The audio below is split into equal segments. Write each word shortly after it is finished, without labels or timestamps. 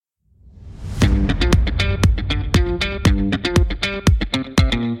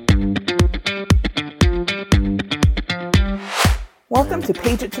Welcome to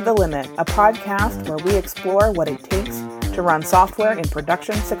Page It to the Limit, a podcast where we explore what it takes to run software in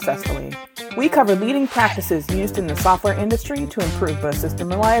production successfully. We cover leading practices used in the software industry to improve both system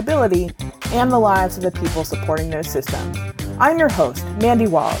reliability and the lives of the people supporting those systems. I'm your host, Mandy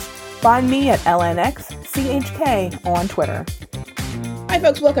Walls. Find me at LNXCHK on Twitter. Hi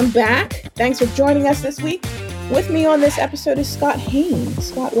folks, welcome back. Thanks for joining us this week. With me on this episode is Scott Hain.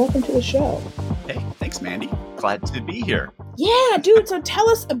 Scott, welcome to the show. Hey, thanks, Mandy. Glad to be here. Yeah, dude. So tell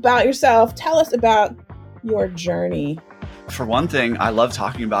us about yourself. Tell us about your journey. For one thing, I love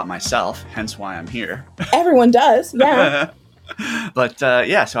talking about myself, hence why I'm here. Everyone does, yeah. But so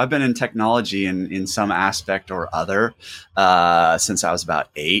I've been in technology in some aspect or other since I was about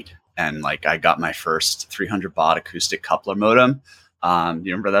 8. And I got my first 300 baud acoustic coupler modem. Do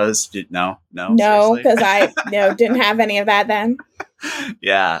you remember those? No, because I didn't have any of that then.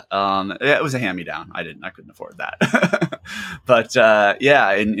 Yeah, it was a hand-me-down. I couldn't afford that. But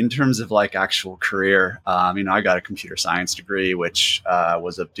in terms of actual career, I got a computer science degree, which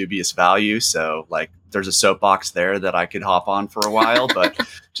was of dubious value. So there's a soapbox there that I could hop on for a while. But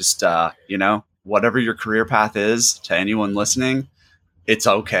just whatever your career path is, to anyone listening, it's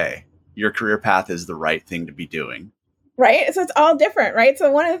okay. Your career path is the right thing to be doing. Right. So it's all different, right?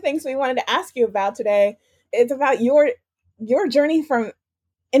 So one of the things we wanted to ask you about today, it's about your journey from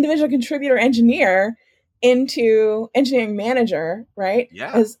individual contributor engineer into engineering manager, right?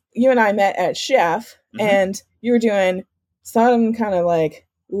 Yeah. Because you and I met at Chef, and you were doing some kind of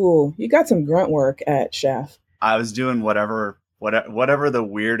you got some grunt work at Chef. I was doing whatever the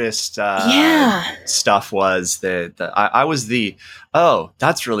weirdest stuff was. I was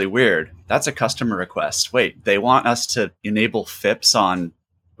that's really weird. That's a customer request. Wait, they want us to enable FIPS on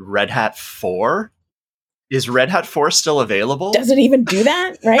Red Hat 4? Is Red Hat 4 still available? Does it even do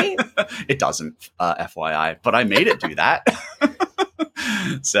that, right? It doesn't, FYI, but I made it do that.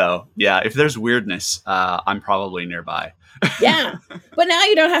 So, yeah, if there's weirdness, I'm probably nearby. Yeah, but now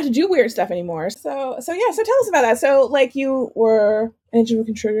you don't have to do weird stuff anymore. So tell us about that. So you were an individual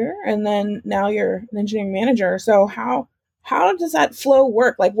contributor, and then now you're an engineering manager. So how does that flow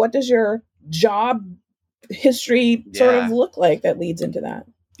work? What does your job history sort of look like that leads into that?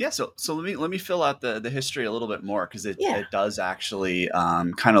 Yeah, so let me fill out the history a little bit more, because it does actually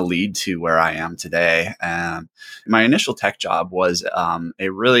kind of lead to where I am today. My initial tech job was a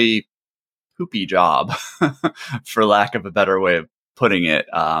really poopy job, for lack of a better way of putting it,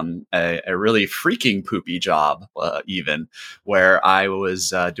 a really freaking poopy job, even, where I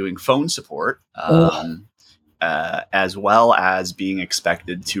was doing phone support, as well as being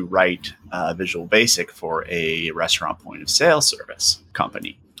expected to write Visual Basic for a restaurant point of sale service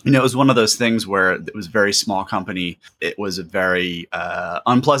company. It was one of those things where it was a very small company. It was a very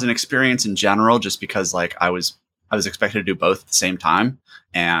unpleasant experience in general, just because I was expected to do both at the same time,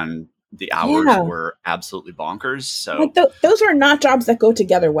 and the hours were absolutely bonkers. So those are not jobs that go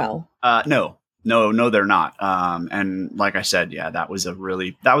together well. No, they're not. And like I said, that was a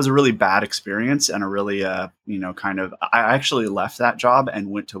really bad experience, and a really I actually left that job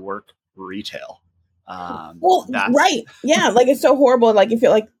and went to work retail. Right. Yeah. It's so horrible. You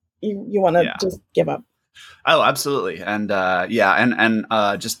feel like you want to just give up. Oh, absolutely. And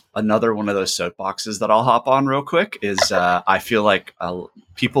just another one of those soapboxes that I'll hop on real quick is I feel like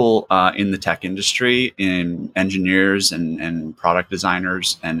people in the tech industry, in engineers and product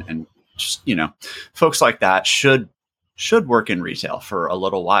designers and just, folks like that should work in retail for a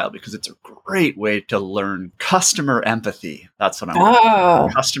little while, because it's a great way to learn customer empathy. That's what I'm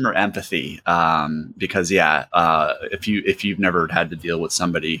customer empathy. Because if you've never had to deal with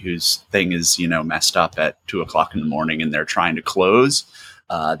somebody whose thing is, messed up at 2:00 in the morning, and they're trying to close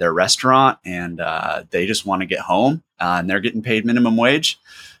their restaurant, and they just want to get home, and they're getting paid minimum wage.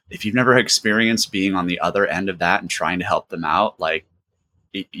 If you've never experienced being on the other end of that and trying to help them out,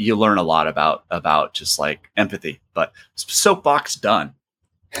 you learn a lot about just empathy. But soapbox done.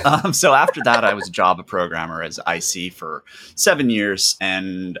 So after that, I was a Java programmer as IC for 7 years,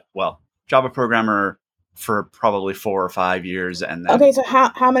 and Java programmer for probably 4 or 5 years. And then, okay, so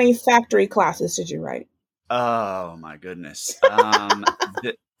how many factory classes did you write? Oh my goodness.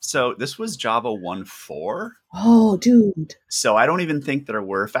 So this was Java 1.4. Oh, dude. So I don't even think there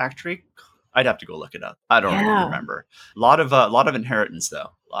were factory. I'd have to go look it up. I don't even remember. A lot of inheritance,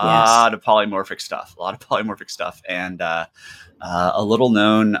 though. A lot of polymorphic stuff. And a little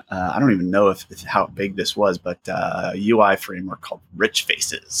known, I don't even know if how big this was, but UI framework called Rich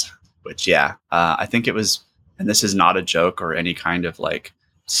Faces, which, I think it was, and this is not a joke or any kind of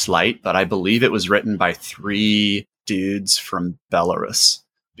slight, but I believe it was written by 3 dudes from Belarus,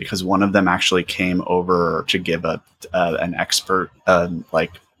 because one of them actually came over to give an expert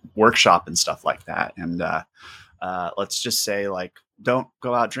like workshop and stuff like that. And let's just say, like, don't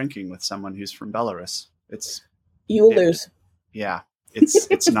go out drinking with someone who's from Belarus. You will lose. Yeah,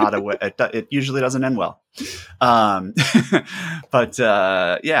 it's not a way. It usually doesn't end well. But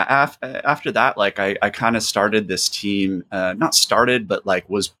after that, like I kind of started this team. Not started, but like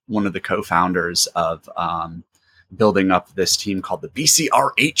was one of the co-founders of building up this team called the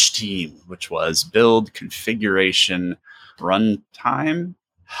BCRH team, which was build, configuration, runtime,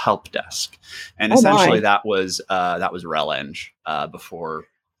 help desk. And essentially that was RelEng before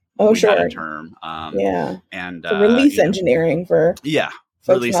we had a term. And release engineering for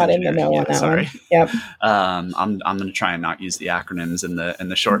folks release not in the know on that sorry. one. Yep. I'm going to try and not use the acronyms in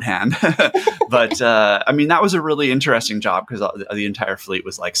the shorthand. But I mean, that was a really interesting job because the entire fleet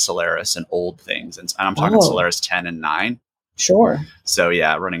was like Solaris and old things. And I'm talking Solaris 10 and 9. Sure. So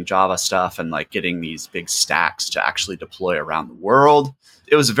yeah, running Java stuff and like getting these big stacks to actually deploy around the world.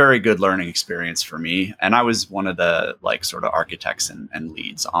 It was a very good learning experience for me. And I was one of the like sort of architects and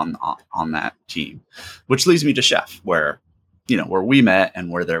leads on that team, which leads me to Chef, where we met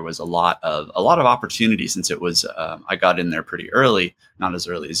and where there was a lot of opportunity, since it was, I got in there pretty early, not as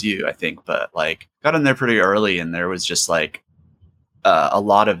early as you, I think, but like got in there pretty early. And there was just like a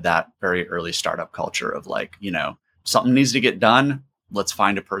lot of that very early startup culture of like, something needs to get done. Let's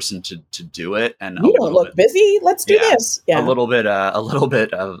find a person to do it. And you don't look busy. Let's do this. Yeah. A little bit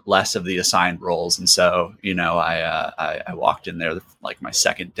of less of the assigned roles. And so, I walked in there like my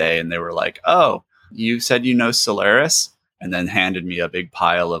second day and they were like, "Oh, you said Solaris?" And then handed me a big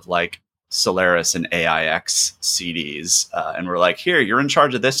pile of like Solaris and AIX CDs. And we're like, "Here, you're in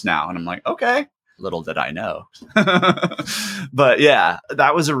charge of this now." And I'm like, "Okay." Little did I know. But yeah,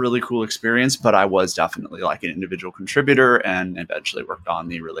 that was a really cool experience. But I was definitely like an individual contributor and eventually worked on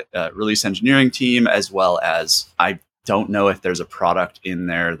the release engineering team, as well as I don't know if there's a product in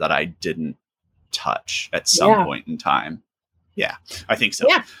there that I didn't touch at some point in time. Yeah, I think so.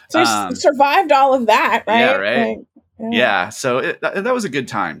 Yeah, so you survived all of that, right? Yeah, right. Yeah, so that was a good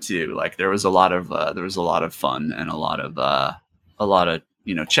time too. Like there was a lot of fun and a lot of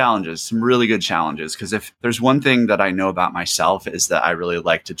challenges, some really good challenges. Because if there's one thing that I know about myself is that I really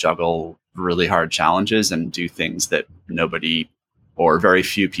like to juggle really hard challenges and do things that nobody or very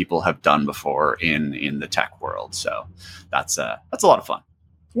few people have done before in the tech world. So that's a lot of fun.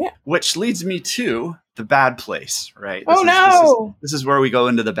 Yeah. Which leads me to the bad place, right? This is where we go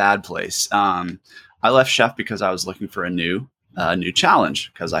into the bad place. I left Chef because I was looking for a new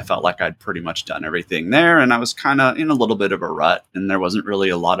challenge, because I felt like I'd pretty much done everything there and I was kind of in a little bit of a rut and there wasn't really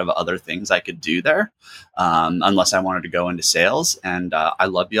a lot of other things I could do there, unless I wanted to go into sales. And I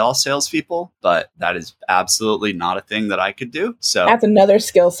love y'all salespeople, but that is absolutely not a thing that I could do. So that's another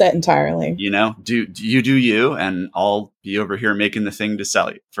skill set entirely. Do you, and I'll be over here making the thing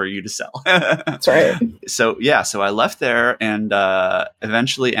for you to sell. That's right. So I left there and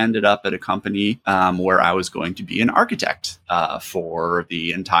eventually ended up at a company where I was going to be an architect for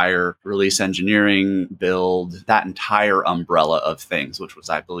the entire release engineering build, that entire umbrella of things, which was,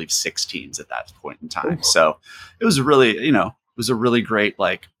 I believe, 6 teams at that point in time. Ooh. So it was a really great,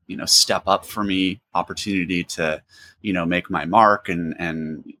 like, step up for me, opportunity to, make my mark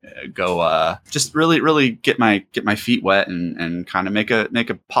and go just really get my feet wet and kind of make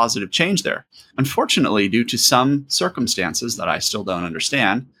a positive change there. Unfortunately, due to some circumstances that I still don't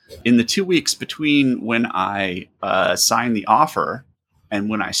understand, in the 2 weeks between when I signed the offer and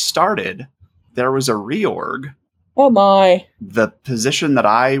when I started, there was a reorg. Oh my. The position that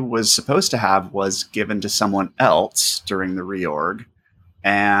I was supposed to have was given to someone else during the reorg.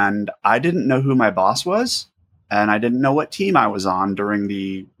 And I didn't know who my boss was. And I didn't know what team I was on during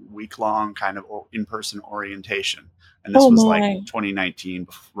the week-long kind of in-person orientation. And this was like 2019,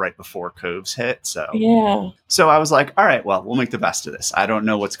 right before Coves hit. So I was like, all right, well, we'll make the best of this. I don't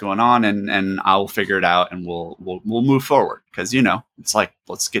know what's going on, and I'll figure it out, and we'll move forward. Because, it's like,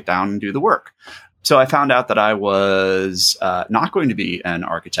 let's get down and do the work. So I found out that I was not going to be an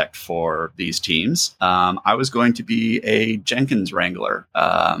architect for these teams. I was going to be a Jenkins wrangler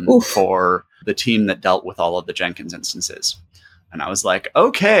for the team that dealt with all of the Jenkins instances. And I was like,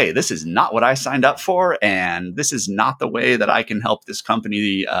 okay, this is not what I signed up for. And this is not the way that I can help this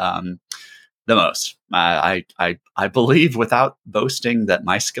company the most. I believe, without boasting, that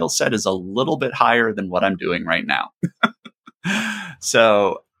my skill set is a little bit higher than what I'm doing right now.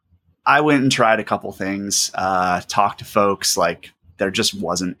 So I went and tried a couple things, talked to folks, like there just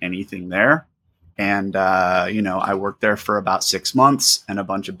wasn't anything there. And, I worked there for about 6 months and a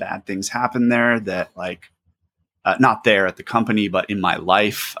bunch of bad things happened there that, like, not there at the company, but in my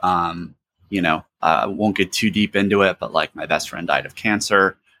life. Won't get too deep into it, but like my best friend died of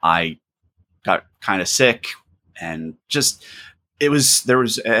cancer. I got kind of sick, and just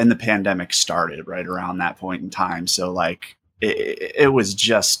and the pandemic started right around that point in time. So like it was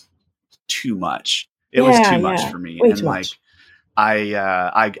just too much. It was too much for me. Way and too like much.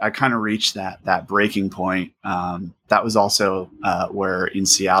 I kind of reached that breaking point. That was also where in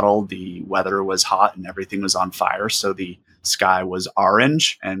Seattle the weather was hot and everything was on fire, so the sky was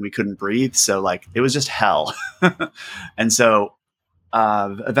orange and we couldn't breathe. So like it was just hell. And so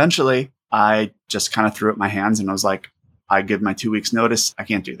eventually, I just kind of threw up my hands and I was like, I give my 2 weeks notice. I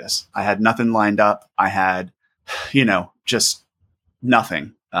can't do this. I had nothing lined up. I had, just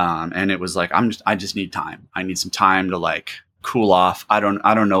nothing. And it was like, I just need time. I need some time to like cool off. I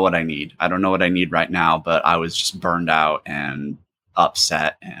don't know what I need. I don't know what I need right now, but I was just burned out and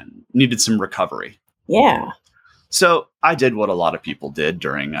upset and needed some recovery. Yeah. So I did what a lot of people did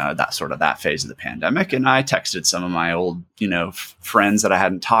during that phase of the pandemic. And I texted some of my old, friends that I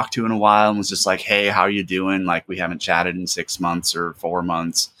hadn't talked to in a while and was just like, hey, how are you doing? Like, we haven't chatted in 6 months or 4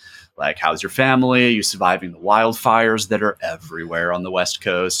 months. Like, how's your family? Are you surviving the wildfires that are everywhere on the West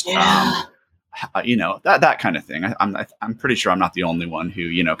Coast? Yeah. That kind of thing. I'm pretty sure I'm not the only one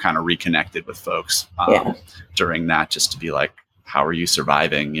who, kind of reconnected with folks during that, just to be like, how are you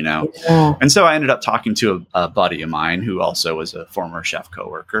surviving, Yeah. And so I ended up talking to a buddy of mine who also was a former chef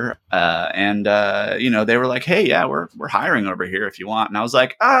coworker. And they were like, hey, yeah, we're hiring over here if you want. And I was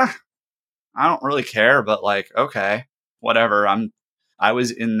like, I don't really care, but like, okay, whatever. I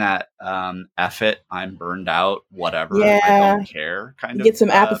was in that F it, I'm burned out, whatever. I don't care kind of get some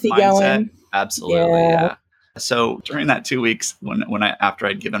apathy mindset. going. Absolutely. Yeah. So during that 2 weeks after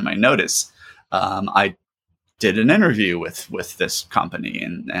I'd given my notice, I did an interview with this company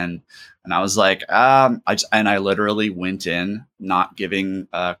and I was like, I literally went in not giving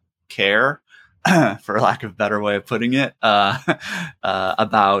care, for lack of a better way of putting it, about,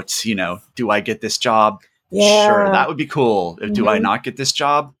 do I get this job? Yeah. Sure, that would be cool. Do I not get this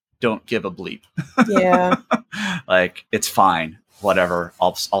job? Don't give a bleep. Yeah. Like, it's fine. Whatever.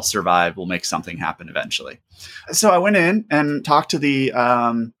 I'll survive. We'll make something happen eventually. So I went in and talked to the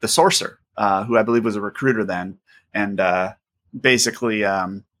sourcer, who I believe was a recruiter then. And basically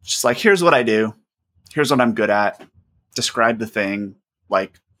just like, here's what I do. Here's what I'm good at. Describe the thing.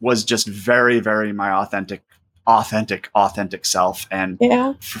 Like, was just very, very my authentic self. And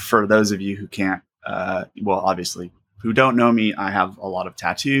for those of you who can't, obviously, who don't know me, I have a lot of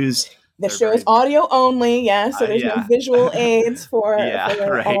tattoos. The show is audio only, so there's no visual aids for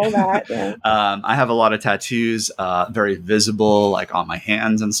all that. Yeah. I have a lot of tattoos, very visible, like on my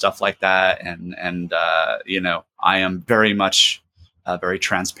hands and stuff like that. And I am very much a very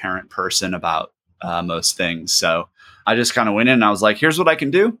transparent person about most things. So I just kind of went in and I was like, here's what I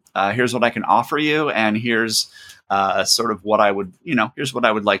can do. Here's what I can offer you. And here's sort of what I would, here's what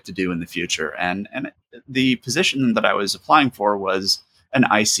I would like to do in the future. And the position that I was applying for was an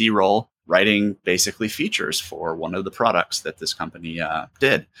IC role, writing basically features for one of the products that this company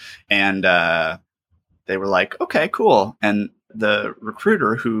did. And they were like, okay, cool. And the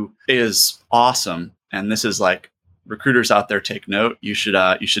recruiter, who is awesome, and this is like, recruiters out there, take note. You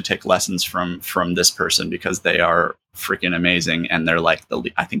should take lessons from this person, because they are freaking amazing. And they're like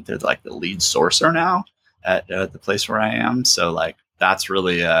I think they're like the lead sourcer now at the place where I am. So like, that's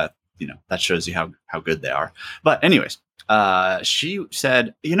really, that shows you how good they are. But anyways, she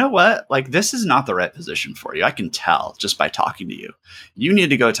said, you know what? Like, this is not the right position for you. I can tell just by talking to you. You need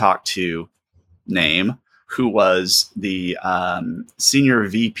to go talk to name, who was the senior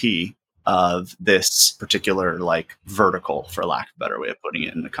VP of this particular like vertical, for lack of a better way of putting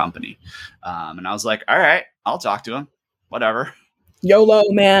it, in the company. And I was like, all right, I'll talk to him. Whatever. YOLO,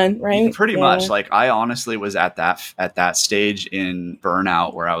 man, right? Pretty much. Like, I honestly was at that stage in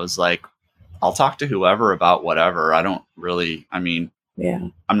burnout where I was like, I'll talk to whoever about whatever. I don't really, I'm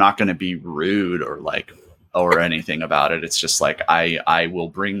not going to be rude or anything about it. It's just like, I will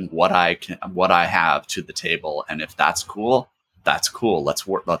bring what I have to the table. And if that's cool, that's cool. Let's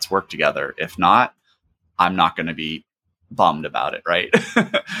work together. If not, I'm not going to be bummed about it. Right.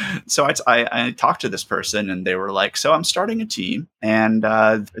 So I talked to this person and they were like, so I'm starting a team and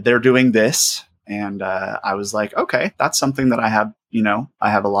they're doing this. And I was like, okay, that's something that I have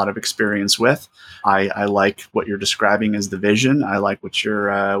a lot of experience with. I like what you're describing as the vision. I like what you're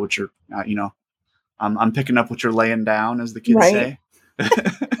I'm picking up what you're laying down, as the kids say.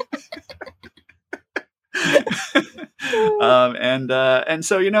 And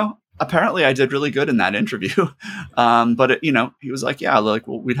so, apparently I did really good in that interview. But he was like, yeah, like,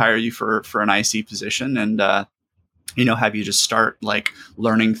 well, we'd hire you for an IC position. And have you just start like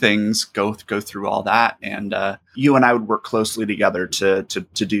learning things, go through all that, and you and I would work closely together to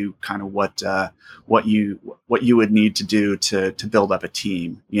do kind of what you would need to do to build up a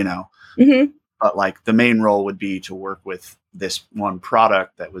team, Mm-hmm. But like the main role would be to work with this one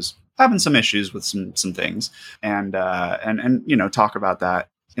product that was having some issues with some things, and talk about that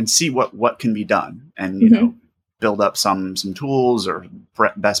and see what can be done, and Mm-hmm. build up some tools or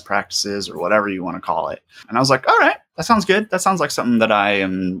best practices or whatever you want to call it. And I was like, all right, that sounds good. That sounds like something that I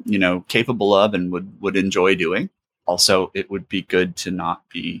am, capable of and would enjoy doing. Also, it would be good to not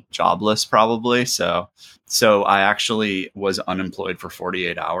be jobless probably. So I actually was unemployed for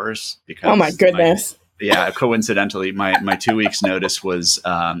 48 hours Oh my because goodness. coincidentally, my 2 weeks notice was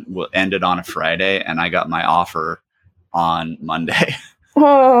ended on a Friday, and I got my offer on Monday.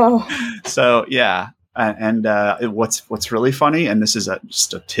 Oh. So yeah, and what's really funny, and this is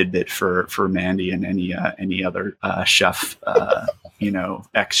just a tidbit for Mandy and any other chef,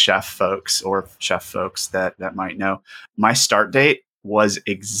 ex chef folks or chef folks that might know, my start date was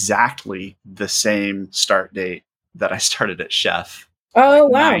exactly the same start date that I started at chef. Oh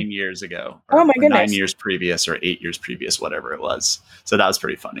Like wow. 9 years ago, Oh or my 9 goodness. years previous, or 8 years previous, whatever it was. So that was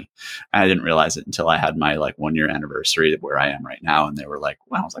pretty funny. And I didn't realize it until I had my like 1 year anniversary of where I am right now. And they were like,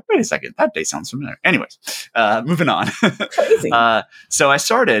 wow, I was like, wait a second, that date sounds familiar. Anyways, moving on. Crazy. So I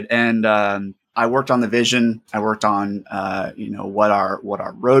started, and I worked on the vision. I worked on, what our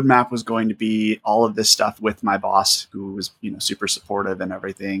roadmap was going to be, all of this stuff with my boss, who was, super supportive and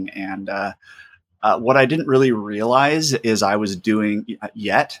everything. And, what I didn't really realize is I was doing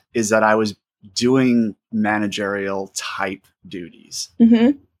managerial type duties.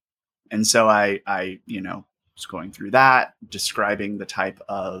 Mm-hmm. And so I was going through that, describing the type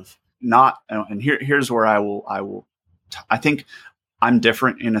of not, and here's where I think I'm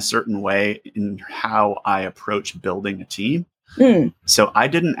different in a certain way in how I approach building a team. Mm. So I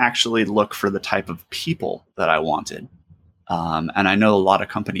didn't actually look for the type of people that I wanted. And I know a lot of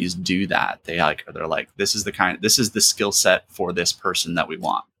companies do that. They're like, this is the skill set for this person that we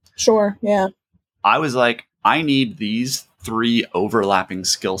want. Sure. Yeah. I was like, I need these 3 overlapping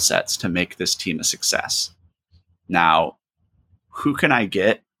skill sets to make this team a success. Now, who can I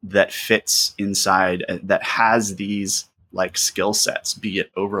get that fits inside, that has these like skill sets, be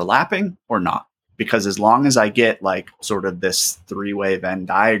it overlapping or not? Because as long as I get like sort of this 3-way Venn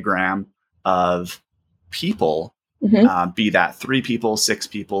diagram of people, Mm-hmm. be that 3 people, 6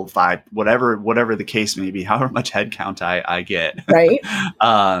 people, 5, whatever the case may be, however much headcount I get, Right.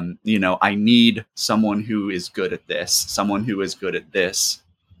 I need someone who is good at this, someone who is good at this.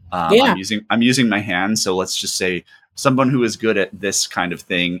 Yeah. I'm using my hands, so let's just say someone who is good at this kind of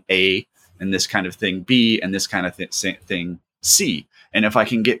thing A, and this kind of thing B, and this kind of thing C. And if I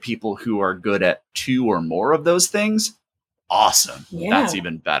can get people who are good at 2 or more of those things, awesome. Yeah. That's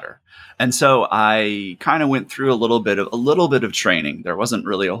even better. And so I kind of went through a little bit of training. There wasn't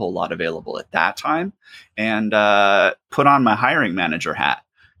really a whole lot available at that time, and put on my hiring manager hat,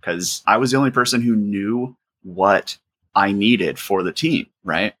 because I was the only person who knew what I needed for the team,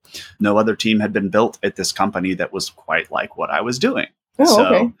 right? No other team had been built at this company that was quite like what I was doing. Oh, So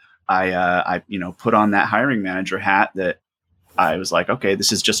okay. I put on that hiring manager hat, that I was like, okay,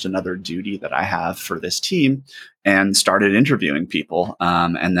 this is just another duty that I have for this team, and started interviewing people,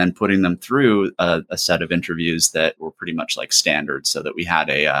 and then putting them through a set of interviews that were pretty much like standard, so that we had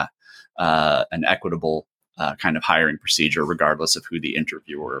an equitable kind of hiring procedure, regardless of who the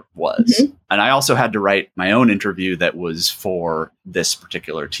interviewer was. Mm-hmm. And I also had to write my own interview that was for this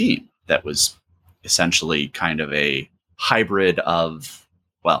particular team, that was essentially kind of a hybrid of,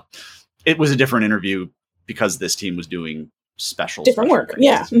 well, it was a different interview because this team was doing special work. things.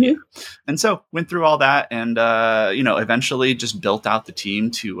 Yeah. Mm-hmm. And so went through all that, and eventually just built out the team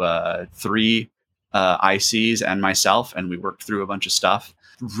to 3 ICs and myself, and we worked through a bunch of stuff.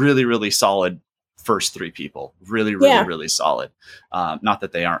 Really, really solid first 3 people. Really, really, Yeah. really solid. Not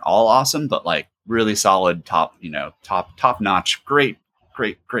that they aren't all awesome, but like really solid, top notch, great,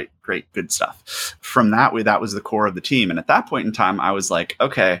 good stuff. From that was the core of the team. And at that point in time, I was like,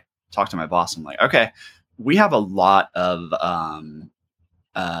 okay, talk to my boss. I'm like, okay, we have a lot of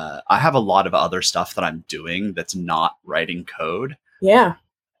I have a lot of other stuff that I'm doing that's not writing code. Yeah.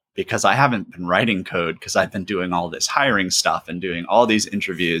 Because I haven't been writing code, because I've been doing all this hiring stuff and doing all these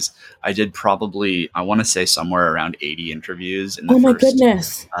interviews. I did probably, I want to say, somewhere around 80 interviews in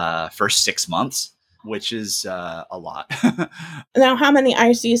the first 6 months, which is a lot. Now, how many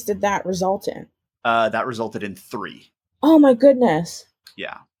ICs did that result in? That resulted in 3. Oh my goodness.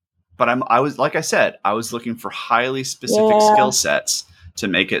 Yeah. But I was, like I said, I was looking for highly specific skill sets to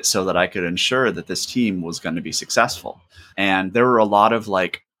make it so that I could ensure that this team was going to be successful. And there were a lot of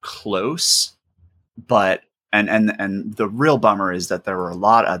like close, but and the real bummer is that there were a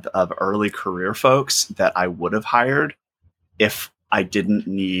lot of early career folks that I would have hired if I didn't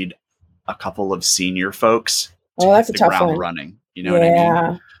need a couple of senior folks to that's hit a the tough ground one. running. You know what I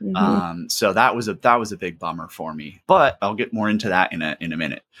mean? Mm-hmm. So that was a big bummer for me, but I'll get more into that in a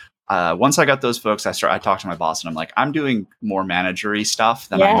minute. Once I got those folks, I talked to my boss and I'm like, I'm doing more managery stuff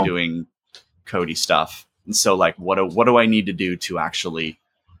than I'm doing Cody stuff. And so like, what do I need to do to actually,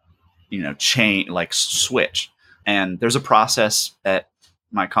 change, like switch? And there's a process at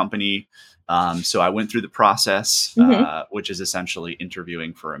my company. So I went through the process, which is essentially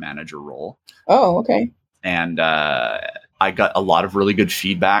interviewing for a manager role. Oh, okay. And I got a lot of really good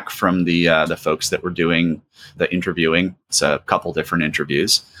feedback from the folks that were doing the interviewing. It's a couple different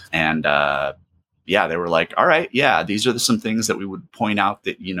interviews, and they were like, "All right, yeah, these are some things that we would point out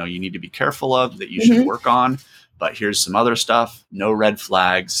that you need to be careful of, that you should work on. But here's some other stuff. No red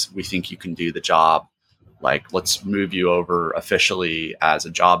flags. We think you can do the job. Like, let's move you over officially as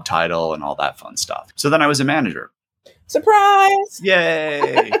a job title and all that fun stuff." So then I was a manager. Surprise!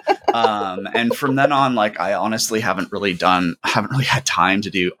 Yay! And from then on, like, I honestly haven't really had time to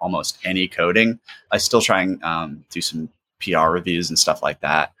do almost any coding. I still try and do some PR reviews and stuff like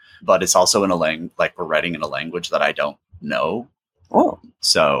that, but it's also in we're writing in a language that I don't know. Oh,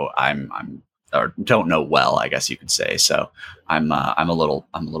 so I'm or don't know well, I guess you could say. So I'm a little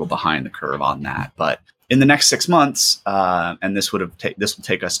behind the curve on that, but in the next 6 months, and this will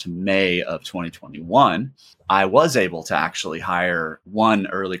take us to May of 2021. I was able to actually hire one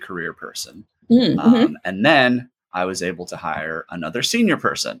early career person, and then I was able to hire another senior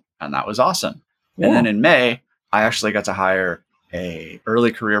person, and that was awesome. Yeah. And then in May, I actually got to hire a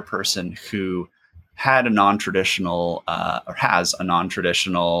early career person who had a non-traditional or has a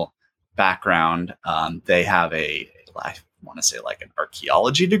non-traditional background. They have I want to say like an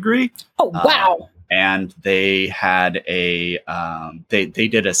archaeology degree. Oh, wow. And they had they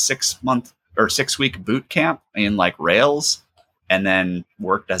did a 6-week boot camp in like Rails, and then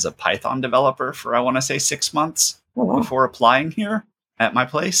worked as a Python developer for, I want to say, 6 months before applying here at my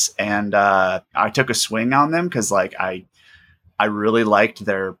place. And I took a swing on them because like I really liked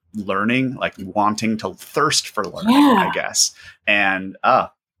their learning, like wanting to thirst for learning, I guess. And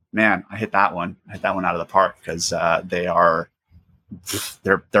man, I hit that one out of the park because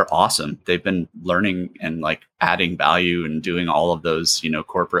they're awesome. They've been learning and like adding value and doing all of those,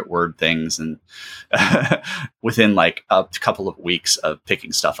 corporate word things. And within like a couple of weeks of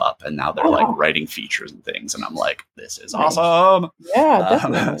picking stuff up, and now they're like writing features and things. And I'm like, this is awesome. Yeah,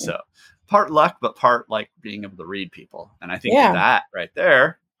 definitely. So part luck, but part like being able to read people. And I think that right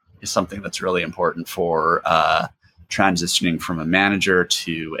there is something that's really important for transitioning from a manager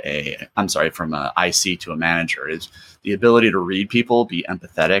from a IC to a manager, is the ability to read people, be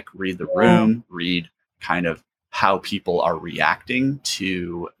empathetic, read the room, read kind of how people are reacting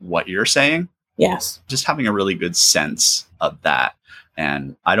to what you're saying. Yes. Just having a really good sense of that.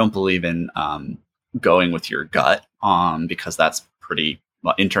 And I don't believe in going with your gut because that's pretty,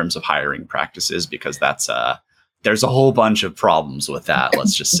 well, in terms of hiring practices, because that's there's a whole bunch of problems with that.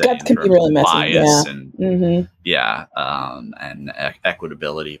 Let's just say that can be really messy. Bias and and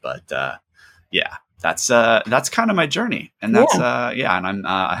equitability. But that's kind of my journey, and that's and I'm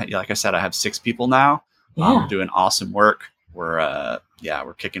like I said, I have 6 people now. Doing awesome work. We're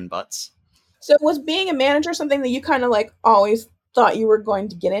kicking butts. So was being a manager something that you kind of like always thought you were going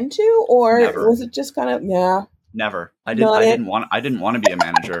to get into, or was it just kind of Never. I didn't want to be a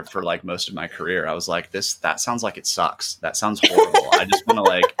manager for like most of my career. I was like, that sounds like it sucks. That sounds horrible. I just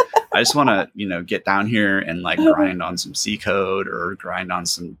want to get down here and like grind on some C code or grind on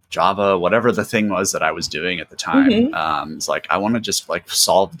some Java, whatever the thing was that I was doing at the time. It's like, I want to just like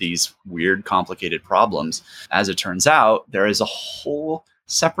solve these weird, complicated problems. As it turns out, there is a whole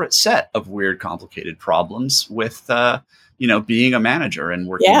separate set of weird, complicated problems with, being a manager and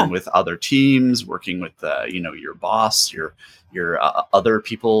working with other teams, working with, your boss, your other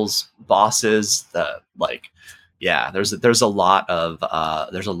people's bosses. There's a lot of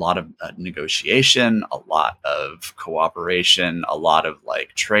negotiation, a lot of cooperation, a lot of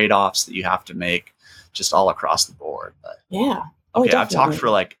like trade-offs that you have to make, just all across the board. But I've talked for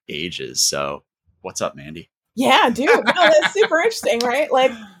like ages. So what's up, Mandy? Yeah, dude. No, that's super interesting, right?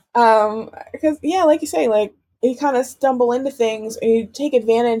 Like, because like you say, like, you kind of stumble into things and you take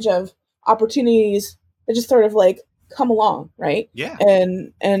advantage of opportunities that just sort of like come along, right? Yeah.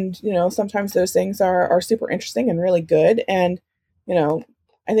 And sometimes those things are super interesting and really good. And, I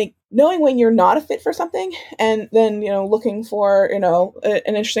think knowing when you're not a fit for something, and then, looking for,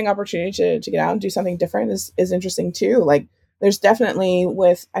 an interesting opportunity to get out and do something different is interesting too. Like, there's definitely,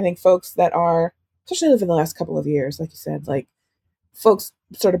 with, I think, folks that are, especially over the last couple of years, like you said, like folks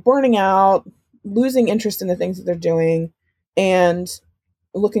sort of burning out, losing interest in the things that they're doing, and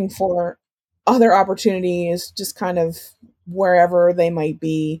looking for other opportunities, just kind of wherever they might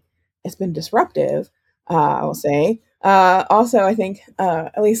be. It's been disruptive, I will say. Also, I think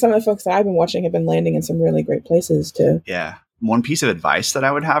at least some of the folks that I've been watching have been landing in some really great places too. Yeah. One piece of advice that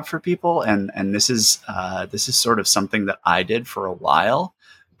I would have for people, and this is sort of something that I did for a while,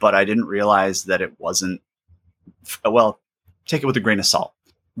 but I didn't realize that it wasn't, well, take it with a grain of salt.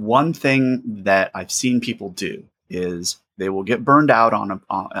 One thing that I've seen people do is they will get burned out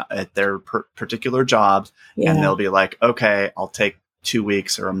at their particular jobs, and they'll be like, okay, I'll take 2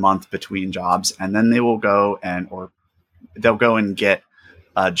 weeks or a month between jobs, and then they will go they'll go and get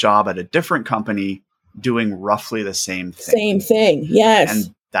a job at a different company doing roughly the same thing. Same thing, yes.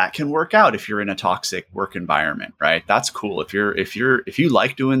 And that can work out if you're in a toxic work environment, right? That's cool. If you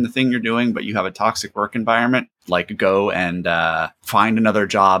like doing the thing you're doing, but you have a toxic work environment, like, go and find another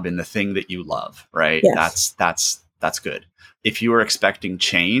job in the thing that you love, right? Yes. That's good. If you are expecting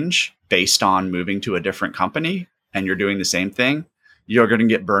change based on moving to a different company and you're doing the same thing, you're going to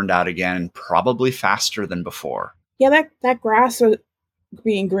get burned out again, probably faster than before. Yeah, that grass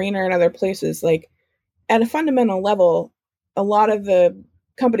being greener in other places, like, at a fundamental level, a lot of the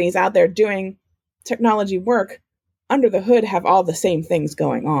companies out there doing technology work under the hood have all the same things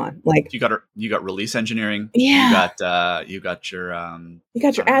going on. Like, you got release engineering. Yeah. You got your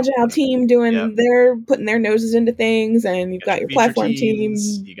agile team doing they're putting their noses into things, and you've got your platform team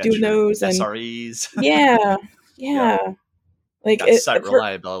doing those, and SREs. Yeah. Like, site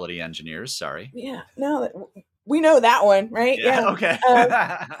reliability engineers. Sorry. Yeah. No, we know that one, right? Yeah. Okay.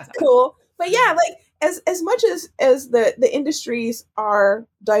 Cool. But yeah, like, as much as the industries are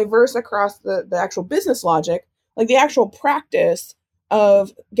diverse across the actual business logic, like, the actual practice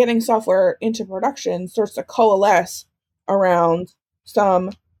of getting software into production starts to coalesce around some,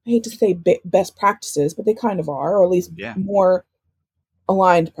 I hate to say best practices, but they kind of are, or at least more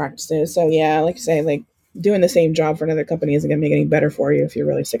aligned practices. So yeah, like you say, like, doing the same job for another company isn't going to make it any better for you if you're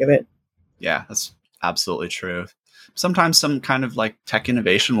really sick of it. Yeah, that's absolutely true. Sometimes some kind of like tech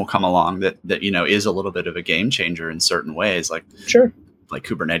innovation will come along that is a little bit of a game changer in certain ways. Like, sure, like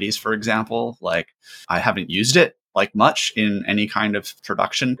Kubernetes, for example. Like, I haven't used it like much in any kind of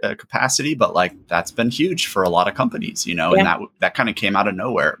production capacity, but like, that's been huge for a lot of companies, and that kind of came out of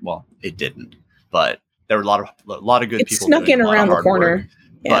nowhere. Well, it didn't, but there were a lot of good people snuck in around the corner. Work,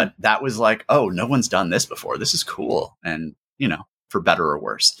 but that was like, oh, no one's done this before. This is cool, and for better or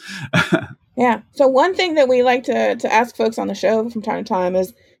worse. Yeah. So one thing that we like to ask folks on the show from time to time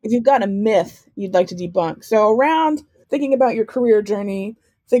is if you've got a myth you'd like to debunk. So around thinking about your career journey,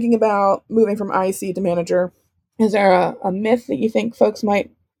 thinking about moving from IC to manager, is there a myth that you think folks might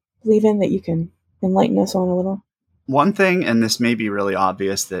believe in that you can enlighten us on a little? One thing, and this may be really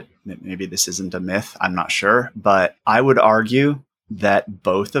obvious that maybe this isn't a myth, I'm not sure, but I would argue that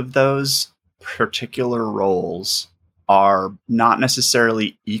both of those particular roles are not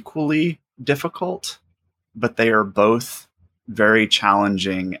necessarily equally difficult, but they are both very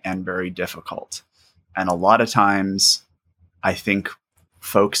challenging and very difficult. And a lot of times, I think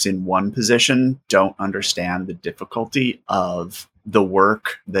folks in one position don't understand the difficulty of the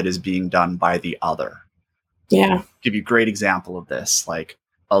work that is being done by the other. Yeah. I'll give you a great example of this. Like,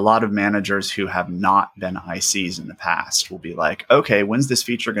 a lot of managers who have not been ICs in the past will be like, okay, when's this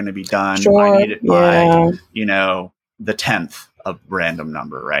feature going to be done? Sure. I need it by, the 10th of random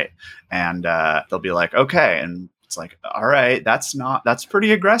number, right? And they'll be like, okay. And it's like, all right, that's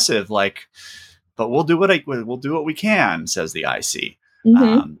pretty aggressive. Like, but we'll do what we can, says the IC,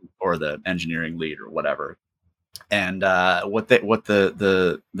 or the engineering lead or whatever. And what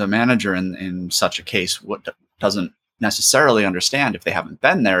the manager in such a case doesn't necessarily understand, if they haven't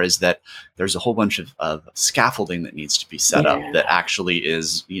been there, is that there's a whole bunch of scaffolding that needs to be set up that actually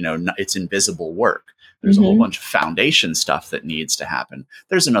is, it's invisible work. There's a whole bunch of foundation stuff that needs to happen.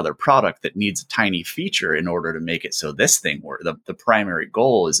 There's another product that needs a tiny feature in order to make it so this thing works. The primary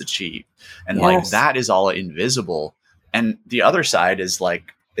goal is achieved. And like, that is all invisible. And the other side is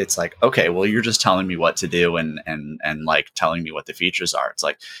like, it's like, okay, well, you're just telling me what to do and like telling me what the features are. It's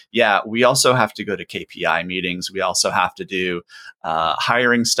like, yeah, we also have to go to KPI meetings. We also have to do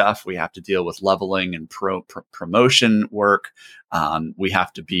hiring stuff. We have to deal with leveling and promotion work. We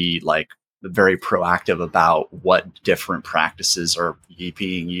have to be like very proactive about what different practices are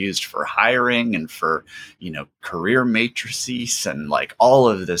being used for hiring and for, career matrices and like all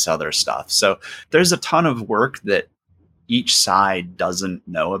of this other stuff. So there's a ton of work that each side doesn't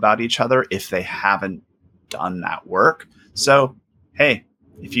know about each other if they haven't done that work. So, hey,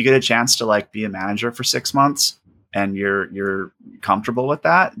 if you get a chance to like be a manager for 6 months and you're comfortable with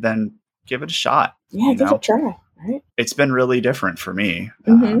that, then give it a shot. Yeah, give it a try. Right. It's been really different for me.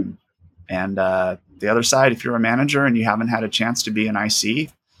 Mm-hmm. And the other side, if you're a manager and you haven't had a chance to be an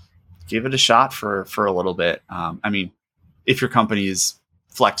IC, give it a shot for a little bit. If your company is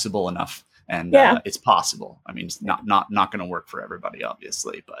flexible enough and it's possible. It's not going to work for everybody,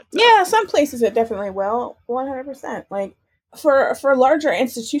 obviously, but some places it definitely will. 100%. Like for larger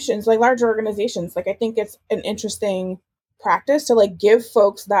institutions, like larger organizations, like I think it's an interesting practice to like give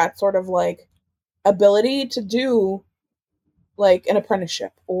folks that sort of like ability to do like an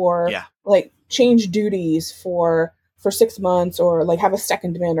apprenticeship or like change duties for 6 months or like have a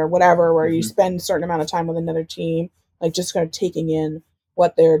secondment or whatever, where you spend a certain amount of time with another team, like just kind of taking in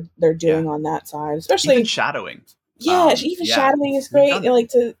what they're doing on that side, especially even shadowing. Shadowing is great. And, like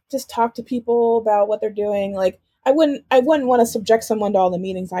to just talk to people about what they're doing. Like I wouldn't want to subject someone to all the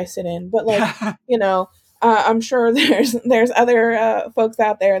meetings I sit in, but like, I'm sure there's other folks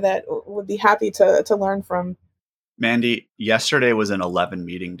out there that would be happy to learn from. Mandy, yesterday was an 11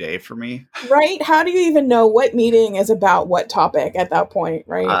 meeting day for me. Right? How do you even know what meeting is about what topic at that point?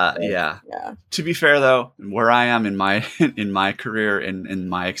 Right? Yeah. To be fair, though, where I am in my career, in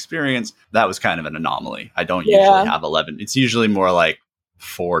my experience, that was kind of an anomaly. I don't usually have 11. It's usually more like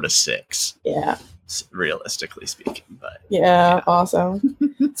 4 to 6. Yeah. Realistically speaking, but awesome.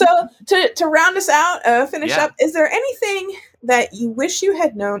 So to round us out, finish up, is there anything that you wish you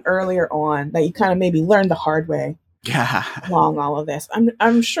had known earlier on that you kind of maybe learned the hard way along all of this?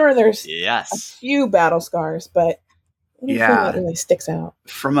 I'm sure there's a few battle scars, but anything that really sticks out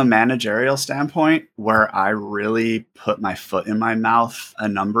from a managerial standpoint where I really put my foot in my mouth a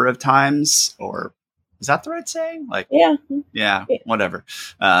number of times, or is that the right saying? Like, whatever.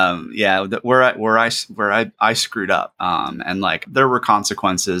 Where I screwed up. And like there were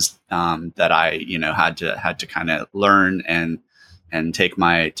consequences that I, had to kind of learn and take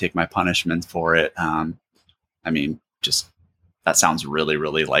my punishment for it. Just that sounds really,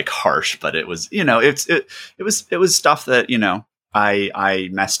 really like harsh, but it was, it was stuff that, I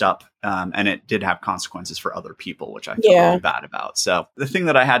messed up. And it did have consequences for other people, which I felt really bad about. So the thing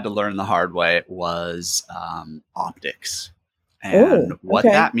that I had to learn the hard way was optics. And what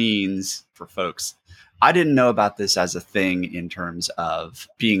that means for folks. I didn't know about this as a thing in terms of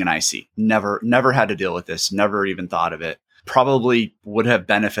being an IC. Never had to deal with this. Never even thought of it. Probably would have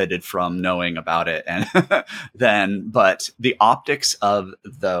benefited from knowing about it. And but the optics of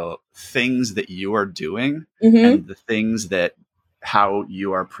the things that you are doing and the things that how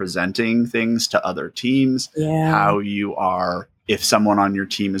you are presenting things to other teams, how you are, if someone on your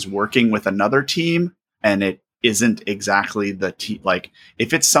team is working with another team and it isn't exactly the like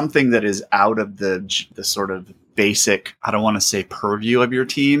if it's something that is out of the sort of basic, I don't want to say purview of your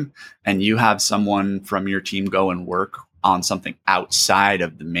team, and you have someone from your team go and work on something outside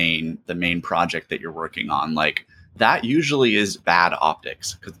of the main project that you're working on, like that usually is bad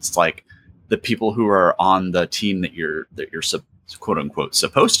optics, because it's like the people who are on the team that you're quote unquote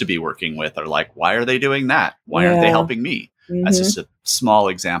supposed to be working with are like, why are they doing that? Why aren't they helping me? That's just a small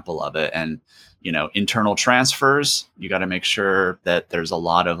example of it. And internal transfers, you got to make sure that there's a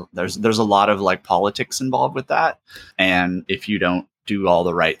lot of like politics involved with that. And if you don't do all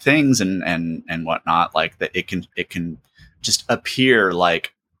the right things and whatnot, like that, it can just appear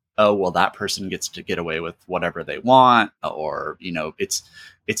like, oh, well, that person gets to get away with whatever they want, or, it's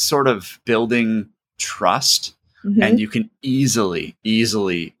sort of building trust. And you can easily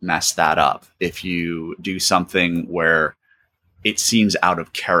mess that up if you do something where it seems out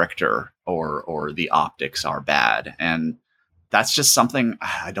of character or the optics are bad. And that's just something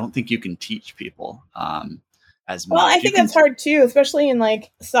I don't think you can teach people as much. Well, I think that's hard too, especially in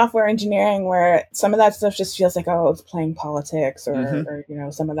like software engineering, where some of that stuff just feels like, oh, it's playing politics or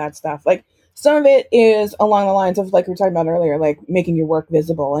some of that stuff. Like some of it is along the lines of like we were talking about earlier, like making your work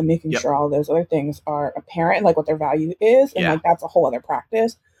visible and making sure all those other things are apparent, like what their value is. And like that's a whole other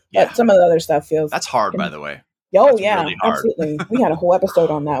practice. But some of the other stuff feels... That's hard, by the way. Oh, that's really absolutely. We had a whole episode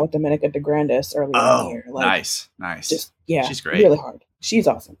on that with Dominica DeGrandis earlier in the year. Like, nice. Just, she's great. Really hard. She's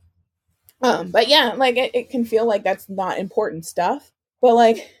awesome. But yeah, like it can feel like that's not important stuff. But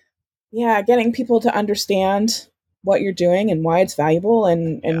like, getting people to understand what you're doing and why it's valuable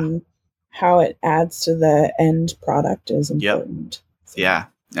and how it adds to the end product is important. So. Yeah.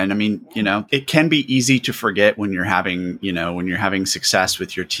 And I mean, it can be easy to forget when you're having success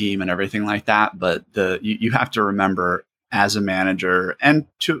with your team and everything like that. But you have to remember, as a manager, and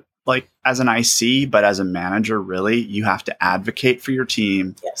to as an IC, but as a manager, really, you have to advocate for your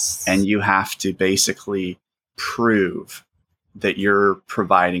team. Yes. And you have to basically prove that you're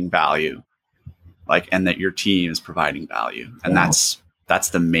providing value, and that your team is providing value. And that's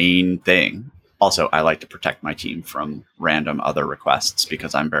the main thing. Also, I like to protect my team from random other requests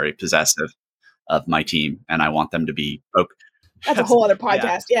because I'm very possessive of my team and I want them to be broke. That's a whole other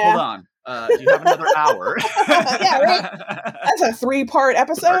podcast. Yeah. Hold on. Do you have another hour? Yeah, right. That's a 3-part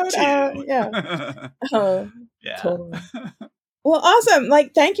episode. Yeah. Yeah. Totally. Well, awesome.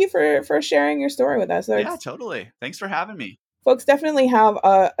 Thank you for sharing your story with us. Yeah, totally. Thanks for having me. Folks definitely have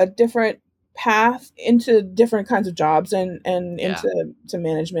a different path into different kinds of jobs and into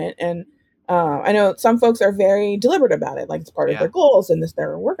management. And I know some folks are very deliberate about it, it's part of their goals and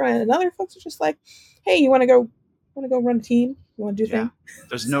they're working on it. And other folks are just like, hey, you want to go run a team? You want to do things?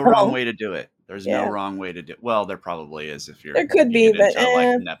 There's no wrong way to do it. There's no wrong way to do it. Well, there probably is if you're. There could be, but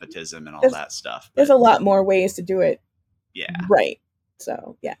nepotism and all that stuff. There's a lot more ways to do it. Yeah. Right.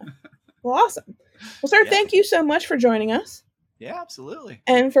 So yeah. Well, awesome. Well, sir, thank you so much for joining us. Yeah, absolutely.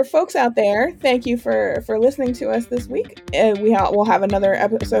 And for folks out there, thank you for listening to us this week. We'll have another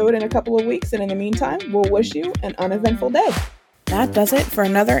episode in a couple of weeks. And in the meantime, we'll wish you an uneventful day. That does it for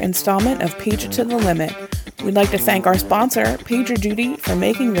another installment of Page It to the Limit. We'd like to thank our sponsor, PagerDuty, for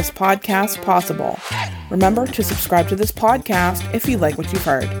making this podcast possible. Remember to subscribe to this podcast if you like what you've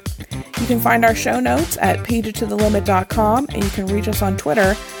heard. You can find our show notes at pageittothelimit.com, and you can reach us on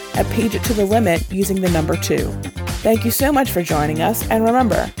Twitter at pageittothelimit using the number 2. Thank you so much for joining us, and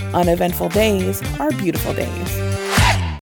remember, uneventful days are beautiful days.